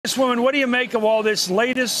Congresswoman, what do you make of all this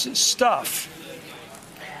latest stuff?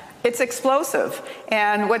 It's explosive.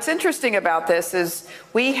 And what's interesting about this is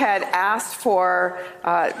we had asked for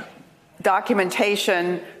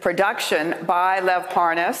documentation production by Lev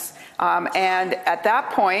Parnas. And at that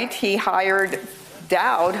point, he hired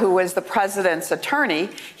Dowd, who was the president's attorney.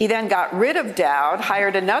 He then got rid of Dowd,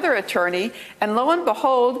 hired another attorney, and lo and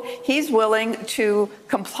behold, he's willing to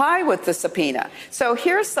comply with the subpoena. So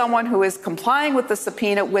here's someone who is complying with the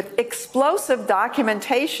subpoena with explosive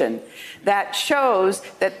documentation that shows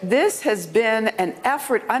that this has been an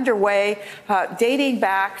effort underway dating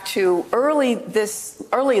back to early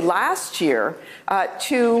last year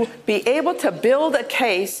to be able to build a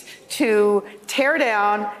case to tear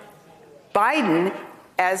down Biden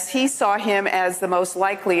as he saw him as the most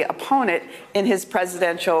likely opponent in his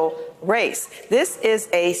presidential race. This is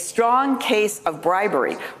a strong case of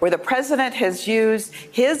bribery where the president has used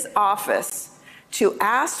his office to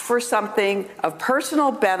ask for something of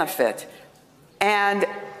personal benefit and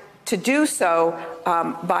to do so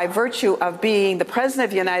by virtue of being the president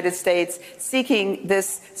of the United States seeking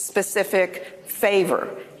this specific favor.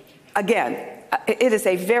 Again, it is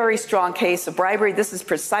a very strong case of bribery. This is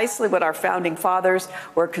precisely what our founding fathers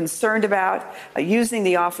were concerned about, using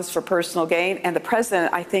the office for personal gain. And the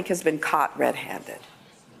president, I think, has been caught red-handed.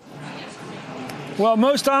 Well,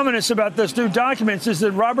 most ominous about those new documents is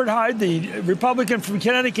that Robert Hyde, the Republican from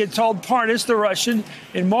Connecticut, told Parnas, the Russian,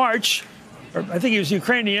 in March, or I think he was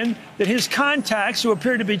Ukrainian, that his contacts who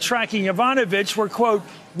appeared to be tracking Yovanovitch were, quote,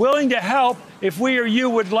 willing to help if we or you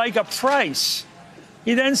would like a price.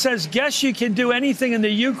 He then says, guess you can do anything in the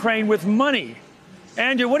Ukraine with money.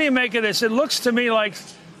 Andrew, what do you make of this? It looks to me like,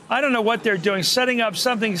 I don't know what they're doing, setting up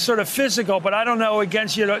something sort of physical, but I don't know,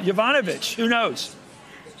 against Yovanovitch. Who knows?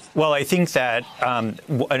 Well, I think that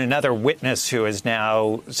another witness who is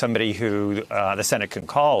now somebody who the Senate can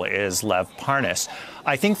call is Lev Parnas.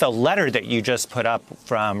 I think the letter that you just put up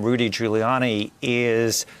from Rudy Giuliani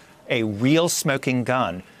is a real smoking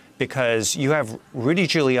gun, because you have Rudy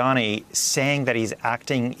Giuliani saying that he's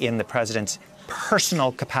acting in the president's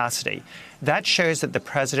personal capacity. That shows that the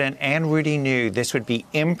president and Rudy knew this would be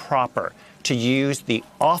improper to use the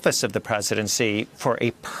office of the presidency for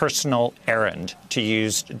a personal errand, to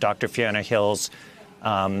use Dr. Fiona Hill's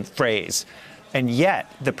phrase. And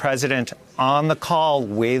yet the president on the call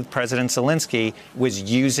with President Zelensky was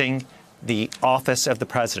using the office of the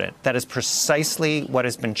president. That is precisely what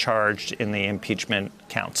has been charged in the impeachment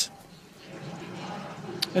counts.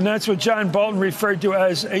 And that's what John Bolton referred to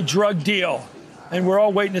as a drug deal. And we're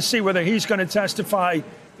all waiting to see whether he's going to testify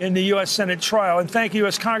in the U.S. Senate trial. And thank you,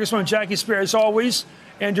 U.S. Congresswoman Jackie Speier, as always.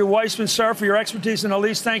 Andrew Weissman, sir, for your expertise. And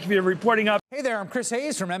Elise, thank you for your reporting up. Hey there, I'm Chris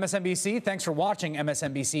Hayes from MSNBC. Thanks for watching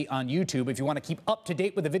MSNBC on YouTube. If you want to keep up to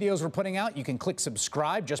date with the videos we're putting out, you can click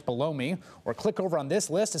subscribe just below me or click over on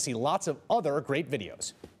this list to see lots of other great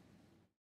videos.